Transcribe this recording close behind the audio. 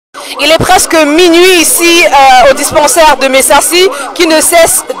Il est presque minuit ici au dispensaire de Messassi qui ne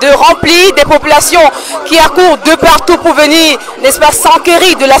cesse de remplir des populations qui accourent de partout pour venir, n'est-ce pas,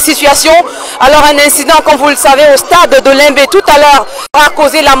 s'enquérir de la situation. Alors un incident, comme vous le savez, au stade d'Olembe tout à l'heure a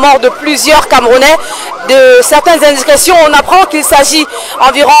causé la mort de plusieurs Camerounais. De certaines indiscrétions, on apprend qu'il s'agit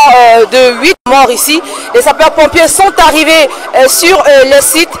environ de 8 morts ici. Les sapeurs-pompiers sont arrivés sur le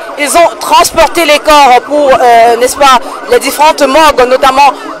site. Ils ont transporté les corps pour, n'est-ce pas, les différentes morgues,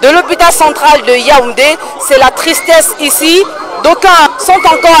 notamment de l'hôpital central de Yaoundé. C'est la tristesse ici. D'aucuns sont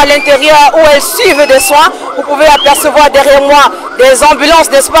encore à l'intérieur où elles suivent des soins. Vous pouvez apercevoir derrière moi des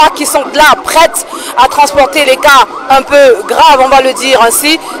ambulances, n'est-ce pas, qui sont là, prêtes à transporter les cas un peu graves, on va le dire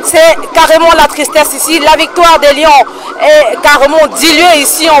ainsi. C'est carrément la tristesse ici. La victoire des Lions est carrément diluée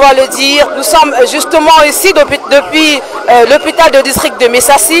ici, on va le dire. Nous sommes justement ici depuis l'hôpital de district de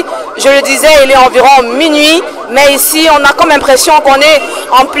Messassi. Je le disais, il est environ minuit, mais ici on a comme impression qu'on est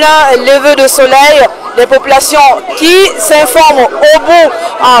en plein lever de soleil. Des populations qui s'informent au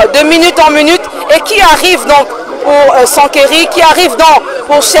bout de minute en minute et qui arrivent donc pour s'enquérir, qui arrivent donc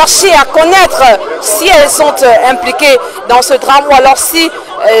pour chercher à connaître si elles sont impliquées dans ce drame ou alors si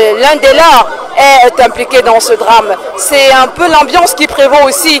l'un des leurs est impliqué dans ce drame. C'est un peu l'ambiance qui prévaut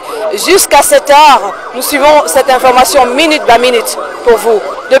aussi jusqu'à cette heure. Nous suivons cette information minute par minute pour vous.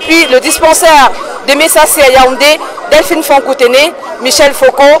 Depuis le dispensaire de Messassi à Yaoundé, Delphine Fonkou Tene, Michel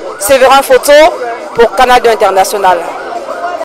Foucault, Séverin Photo pour Canal international.